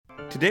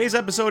Today's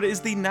episode is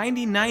the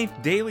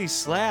 99th Daily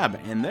Slab,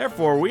 and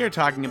therefore we are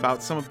talking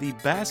about some of the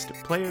best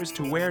players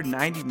to wear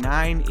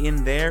 99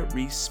 in their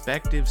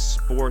respective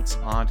sports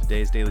on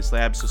today's Daily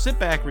Slab. So sit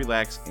back,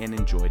 relax, and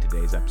enjoy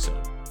today's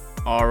episode.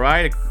 All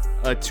right,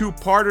 a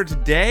two-parter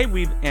today,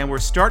 we're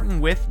starting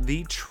with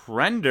the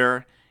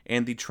trender,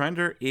 and the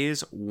trender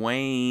is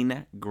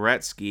Wayne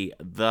Gretzky,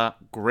 the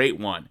Great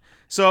One.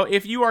 So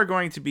if you are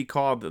going to be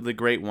called the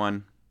Great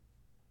One,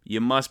 you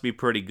must be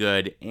pretty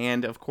good,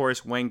 and of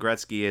course, Wayne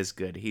Gretzky is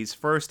good. He's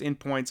first in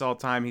points all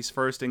time, he's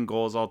first in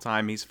goals all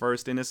time, he's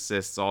first in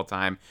assists all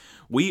time.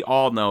 We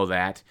all know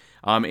that.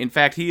 In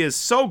fact, he is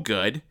so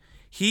good,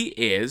 he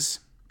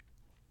is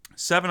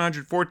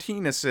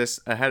 714 assists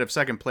ahead of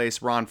second place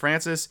Ron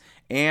Francis,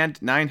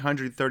 and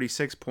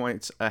 936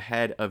 points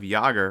ahead of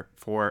Jagr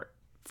for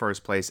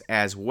first place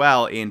as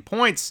well in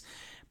points.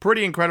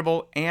 Pretty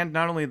incredible, and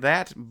not only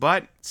that,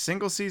 but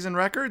single season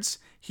records.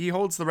 He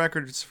holds the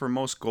records for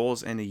most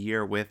goals in a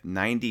year with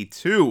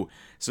 92.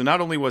 So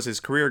not only was his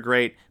career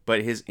great,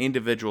 but his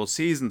individual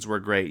seasons were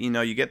great. You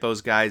know, you get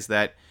those guys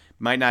that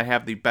might not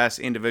have the best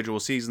individual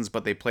seasons,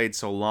 but they played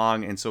so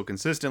long and so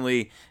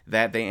consistently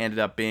that they ended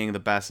up being the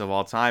best of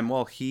all time.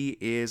 Well, he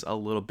is a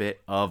little bit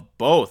of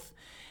both.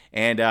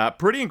 And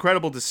pretty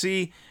incredible to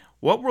see.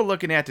 What we're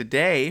looking at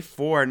today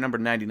for number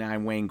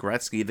 99, Wayne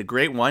Gretzky, the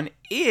Great One,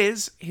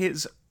 is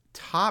his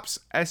Topps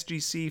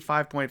SGC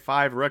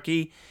 5.5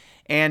 rookie.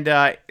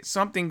 And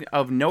something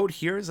of note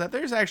here is that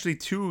there's actually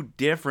two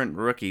different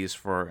rookies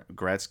for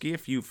Gretzky.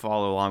 If you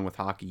follow along with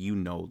hockey, you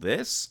know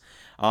this.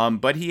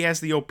 But he has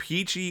the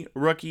O-Pee-Chee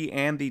rookie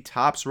and the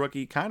Topps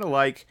rookie, kind of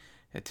like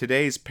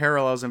today's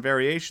parallels and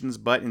variations,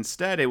 but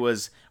instead it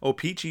was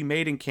O-Pee-Chee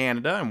made in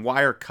Canada and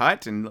wire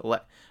cut and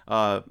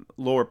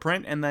lower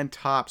print, and then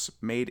Topps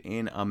made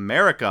in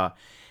America.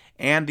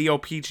 And the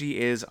O-Pee-Chee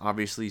is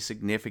obviously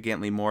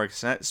significantly more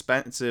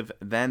expensive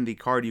than the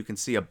card you can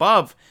see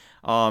above.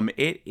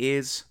 It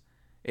is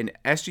an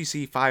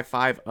SGC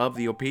 5.5 of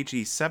the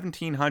O-Pee-Chee,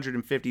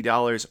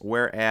 $1,750,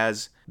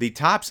 whereas the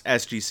Topps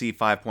SGC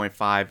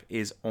 5.5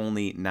 is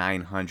only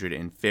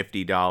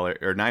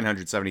 $950 or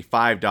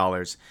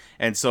 $975.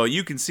 And so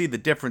you can see the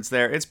difference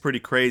there. It's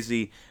pretty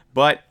crazy,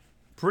 but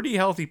pretty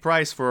healthy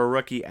price for a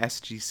rookie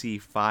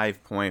SGC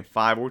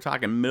 5.5. We're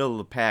talking middle of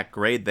the pack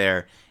grade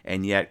there,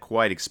 and yet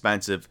quite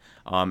expensive.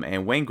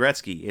 And Wayne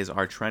Gretzky is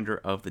our trender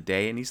of the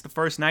day, and he's the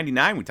first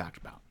 99 we talked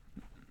about.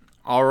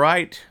 All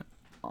right,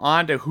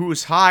 on to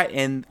Who's Hot,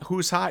 and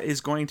Who's Hot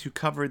is going to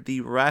cover the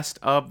rest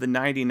of the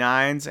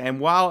 99s. And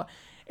while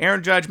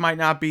Aaron Judge might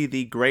not be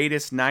the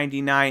greatest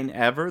 99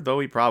 ever, though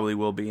he probably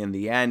will be in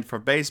the end for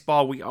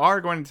baseball, we are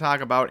going to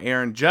talk about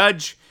Aaron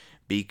Judge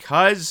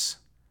because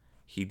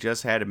he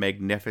just had a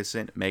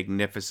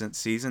magnificent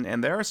season,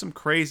 and there are some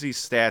crazy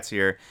stats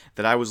here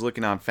that I was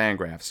looking on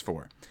Fangraphs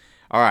for.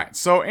 All right,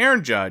 so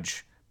Aaron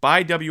Judge,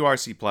 by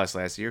WRC Plus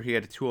last year, he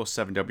had a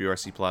 207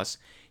 WRC Plus.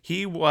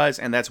 He was,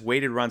 and that's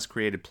weighted runs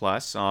created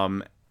plus,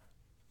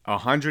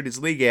 100 is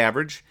league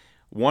average,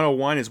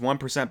 101 is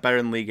 1% better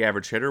than league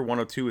average hitter,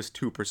 102 is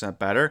 2%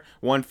 better,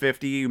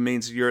 150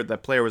 means the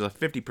player was a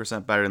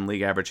 50% better than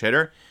league average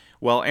hitter.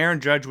 Well, Aaron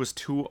Judge was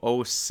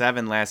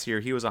 207 last year.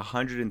 He was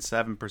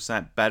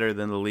 107% better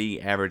than the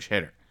league average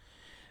hitter.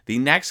 The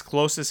next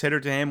closest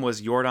hitter to him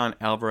was Yordan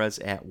Alvarez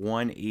at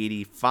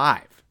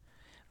 185.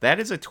 That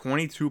is a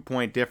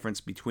 22-point difference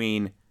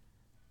between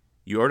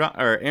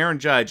Aaron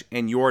Judge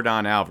and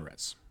Yordan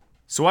Alvarez.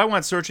 So I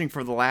went searching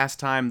for the last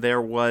time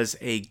there was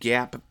a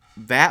gap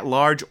that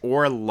large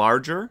or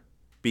larger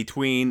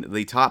between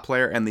the top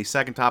player and the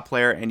second top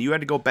player, and you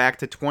had to go back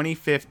to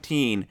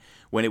 2015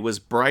 when it was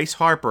Bryce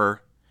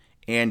Harper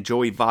and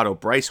Joey Votto.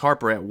 Bryce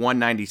Harper at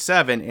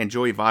 197 and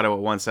Joey Votto at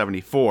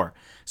 174.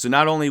 So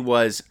not only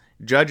was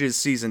Judge's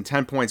season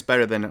 10 points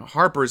better than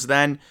Harper's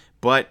then,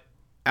 but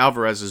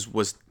Alvarez's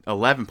was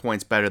 11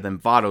 points better than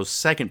Votto's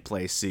second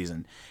place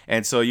season.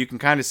 And so you can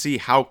kind of see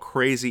how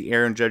crazy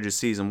Aaron Judge's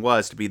season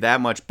was to be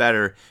that much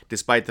better,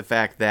 despite the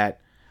fact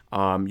that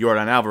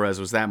Yordan Alvarez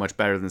was that much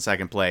better than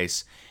second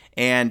place.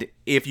 And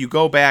if you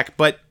go back,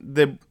 but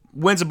the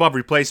wins above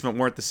replacement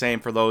weren't the same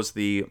for those,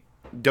 the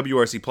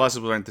WRC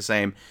pluses weren't the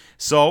same.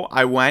 So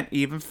I went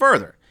even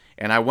further,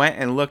 and I went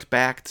and looked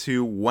back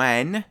to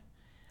when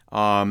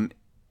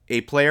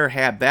a player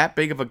had that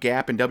big of a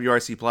gap in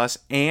WRC plus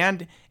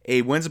and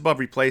a wins above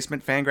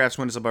replacement, Fangraphs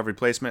wins above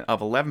replacement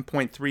of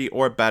 11.3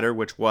 or better,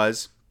 which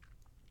was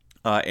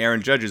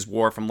Aaron Judge's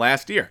WAR from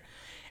last year.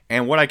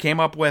 And what I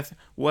came up with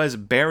was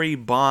Barry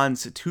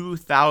Bonds'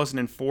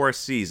 2004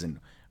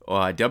 season.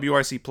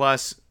 WRC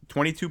plus,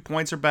 22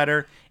 points or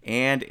better,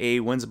 and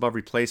a wins above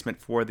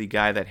replacement for the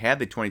guy that had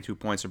the 22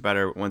 points or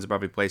better wins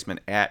above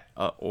replacement at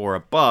or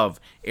above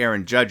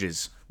Aaron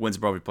Judge's wins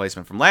above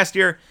replacement from last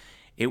year.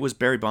 It was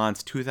Barry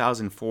Bonds,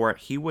 2004.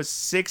 He was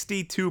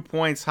 62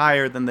 points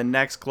higher than the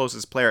next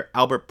closest player,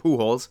 Albert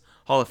Pujols,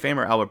 Hall of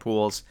Famer Albert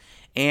Pujols,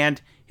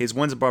 and his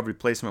wins above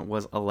replacement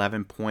was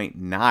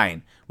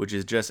 11.9, which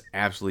is just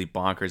absolutely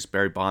bonkers.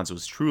 Barry Bonds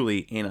was truly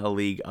in a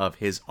league of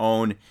his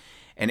own.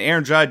 And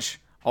Aaron Judge,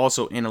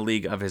 also in a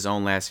league of his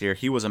own last year.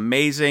 He was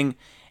amazing.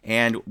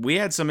 And we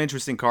had some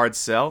interesting cards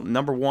sell.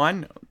 Number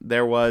one,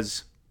 there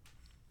was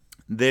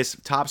this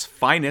Topps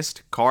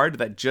Finest card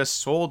that just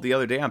sold the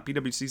other day on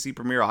PWCC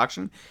Premier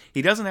Auction.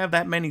 He doesn't have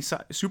that many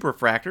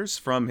Superfractors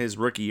from his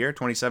rookie year,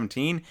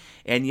 2017,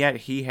 and yet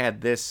he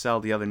had this sell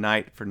the other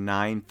night for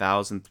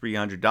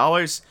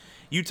 $9,300.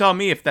 You tell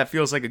me if that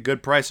feels like a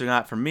good price or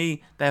not. For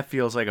me, that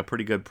feels like a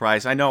pretty good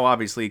price. I know,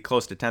 obviously,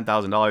 close to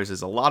 $10,000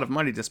 is a lot of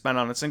money to spend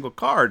on a single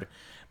card,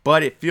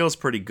 but it feels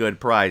pretty good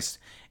priced.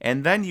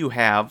 And then you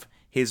have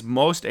his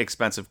most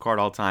expensive card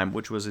all time,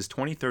 which was his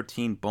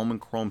 2013 Bowman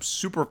Chrome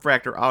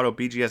Superfractor Auto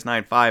BGS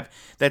 95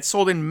 that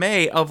sold in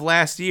May of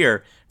last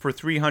year for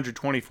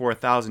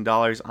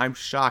 $324,000. I'm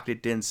shocked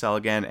it didn't sell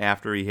again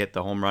after he hit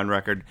the home run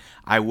record.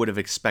 I would have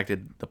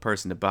expected the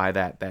person to buy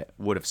that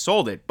would have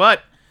sold it.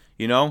 But,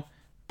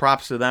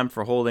 props to them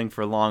for holding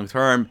for long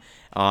term.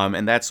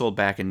 And that sold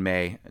back in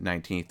May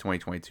 19th,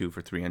 2022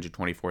 for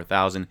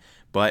 $324,000.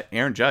 But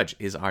Aaron Judge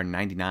is our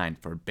 99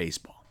 for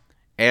baseball.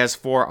 As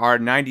for our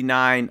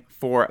 99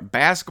 for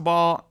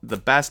basketball, the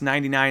best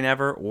 99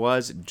 ever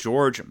was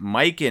George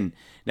Mikan.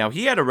 Now,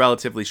 he had a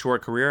relatively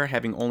short career,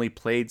 having only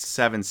played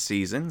 7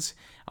 seasons,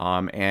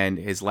 and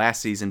his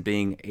last season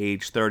being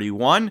age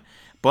 31.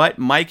 But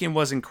Mikan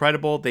was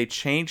incredible. They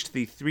changed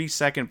the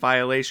 3-second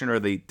violation, or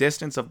the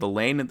distance of the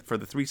lane for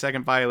the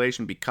 3-second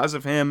violation because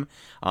of him.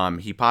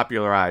 He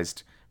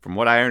popularized, from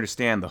what I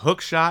understand, the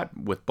hook shot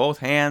with both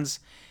hands,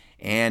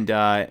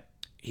 and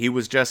he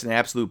was just an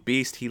absolute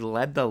beast. He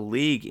led the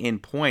league in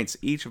points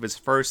each of his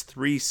first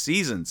 3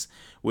 seasons,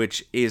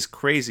 which is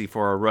crazy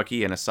for a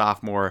rookie and a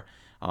sophomore.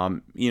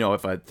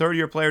 If a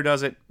third-year player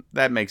does it,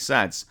 that makes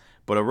sense.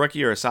 But a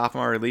rookie or a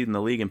sophomore leading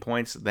the league in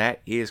points,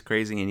 that is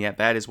crazy, and yet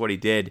that is what he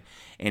did.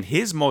 And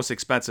his most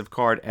expensive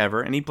card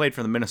ever, and he played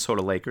for the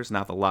Minnesota Lakers,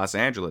 not the Los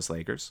Angeles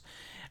Lakers,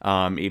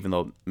 even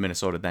though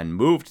Minnesota then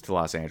moved to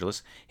Los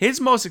Angeles. His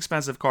most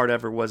expensive card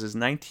ever was his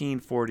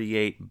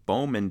 1948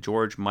 Bowman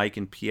George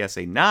Mikan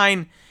PSA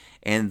 9,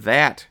 and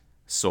that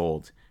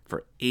sold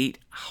for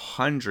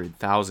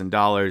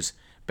 $800,000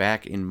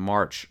 back in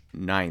March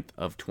 9th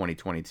of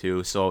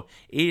 2022. So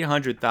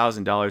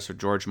 $800,000 for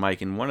George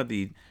Mikan, one of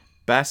the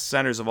best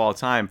centers of all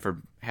time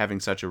for having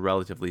such a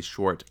relatively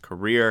short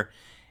career,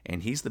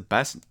 and he's the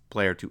best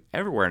player to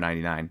ever wear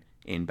 99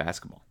 in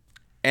basketball.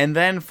 And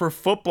then for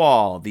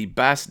football, the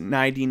best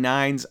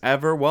 99s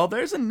ever, well,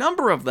 there's a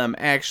number of them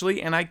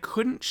actually, and I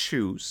couldn't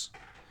choose.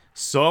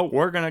 So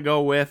we're going to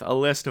go with a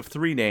list of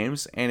 3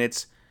 names, and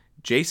it's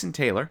Jason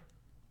Taylor,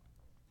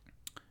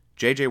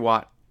 J.J.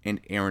 Watt, and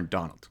Aaron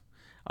Donald.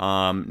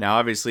 Now,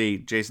 obviously,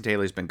 Jason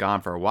Taylor's been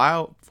gone for a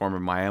while, former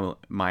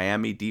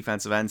Miami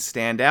defensive end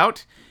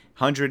standout.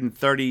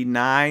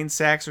 139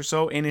 sacks or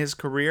so in his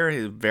career,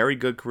 his very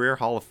good career,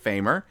 Hall of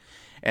Famer.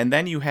 And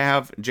then you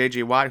have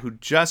J.J. Watt, who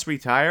just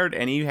retired,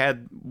 and he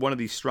had one of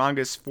the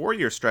strongest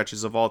 4-year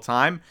stretches of all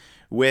time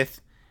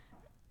with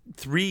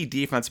 3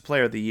 Defensive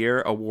Player of the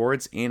Year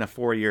awards in a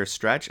 4-year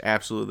stretch.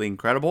 Absolutely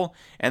incredible.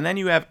 And then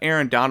you have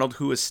Aaron Donald,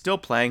 who is still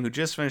playing, who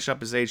just finished up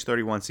his age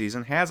 31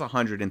 season, has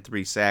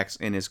 103 sacks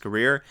in his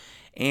career,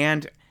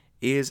 and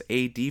is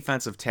a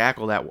defensive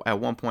tackle that at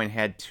one point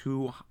had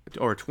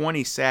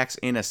 20 sacks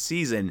in a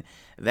season.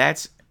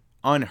 That's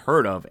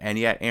unheard of, and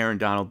yet Aaron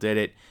Donald did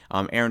it.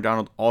 Aaron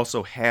Donald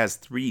also has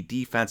 3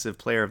 Defensive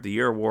Player of the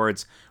Year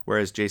awards,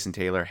 whereas Jason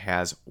Taylor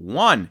has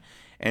 1.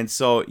 And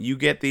so you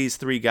get these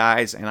 3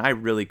 guys, and I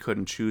really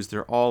couldn't choose.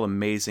 They're all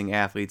amazing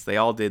athletes. They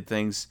all did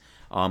things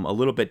a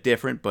little bit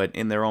different, but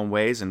in their own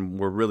ways, and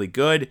were really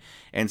good.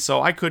 And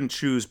so I couldn't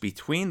choose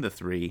between the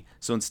 3.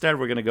 So instead,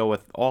 we're going to go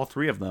with all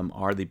 3 of them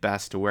are the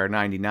best to wear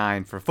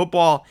 99 for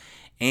football.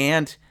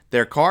 And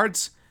their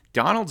cards,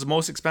 Donald's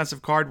most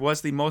expensive card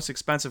was the most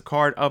expensive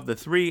card of the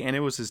 3, and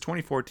it was his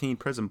 2014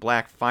 Prism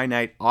Black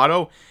Finite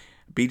Auto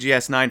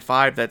BGS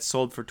 95 that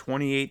sold for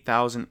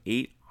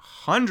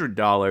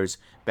 $28,800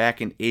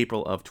 back in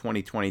April of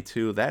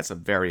 2022. That's a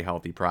very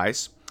healthy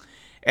price.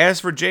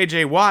 As for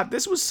J.J. Watt,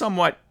 this was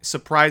somewhat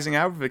surprising.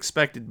 I would have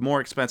expected more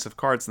expensive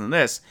cards than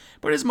this,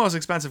 but his most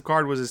expensive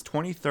card was his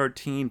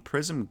 2013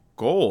 Prism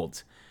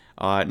Gold,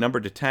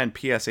 numbered to 10,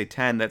 PSA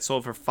 10, that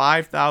sold for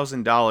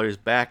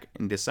 $5,000 back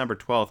in December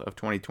 12th of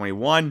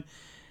 2021.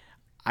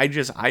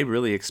 I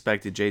really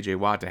expected J.J.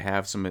 Watt to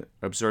have some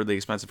absurdly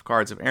expensive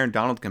cards. If Aaron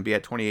Donald can be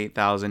at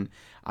 $28,000,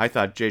 I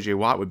thought J.J.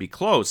 Watt would be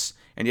close,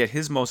 and yet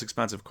his most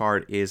expensive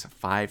card is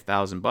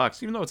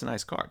 $5,000, even though it's a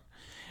nice card.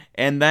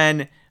 And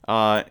then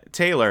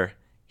Taylor,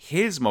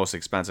 his most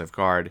expensive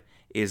card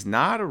is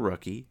not a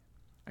rookie.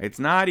 It's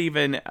not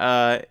even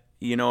a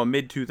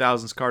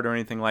mid-2000s card or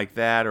anything like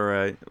that, or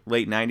a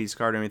late 90s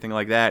card or anything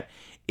like that.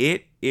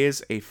 It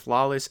is a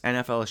flawless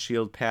NFL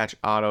Shield Patch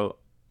Auto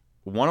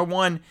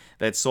 101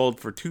 that sold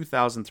for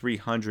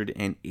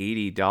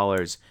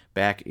 $2,380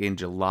 back in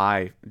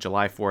July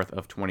 4th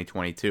of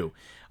 2022.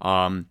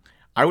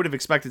 I would have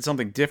expected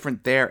something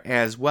different there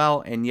as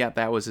well, and yet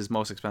that was his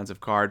most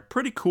expensive card.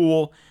 Pretty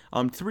cool.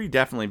 3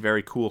 definitely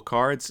very cool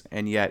cards,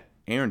 and yet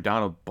Aaron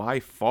Donald by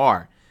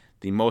far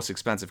the most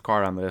expensive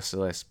card on this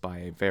list by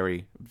a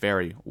very,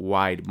 very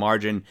wide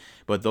margin.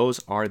 But those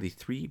are the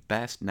 3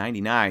 best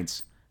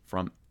 99s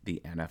from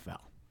the NFL.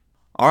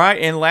 All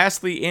right, and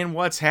lastly, in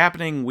What's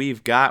Happening,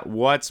 we've got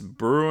What's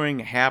Brewing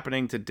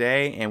happening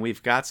today, and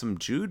we've got some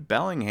Jude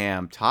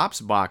Bellingham Topps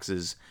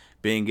boxes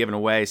being given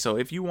away. So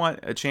if you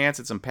want a chance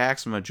at some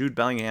packs from a Jude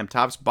Bellingham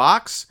Topps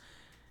box,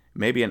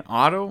 maybe an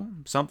auto,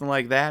 something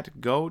like that,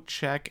 go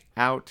check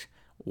out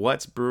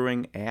What's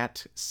Brewing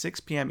at 6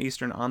 p.m.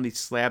 Eastern on the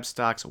Slab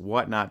Stocks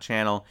Whatnot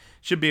channel.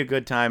 Should be a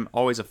good time,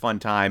 always a fun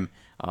time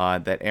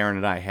that Aaron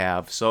and I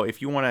have. So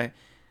if you want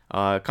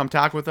to come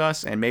talk with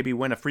us and maybe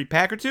win a free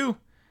pack or two,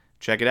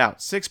 check it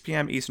out, 6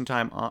 p.m. Eastern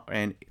Time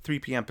and 3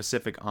 p.m.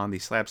 Pacific on the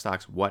Slab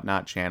Stocks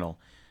Whatnot channel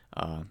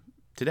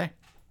today.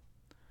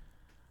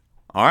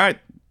 All right,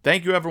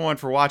 thank you everyone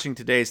for watching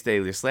today's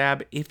Daily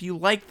Slab. If you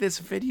like this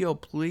video,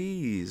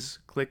 please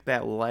click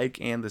that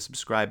like and the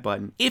subscribe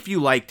button. If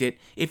you liked it,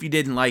 if you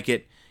didn't like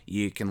it,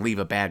 you can leave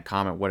a bad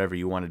comment, whatever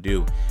you want to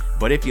do.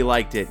 But if you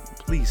liked it,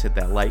 please hit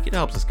that like. It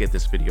helps us get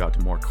this video out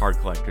to more card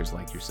collectors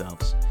like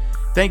yourselves.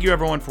 Thank you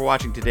everyone for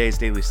watching today's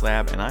Daily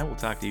Slab, and I will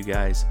talk to you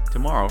guys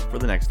tomorrow for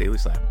the next Daily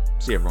Slab.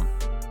 See you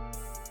everyone.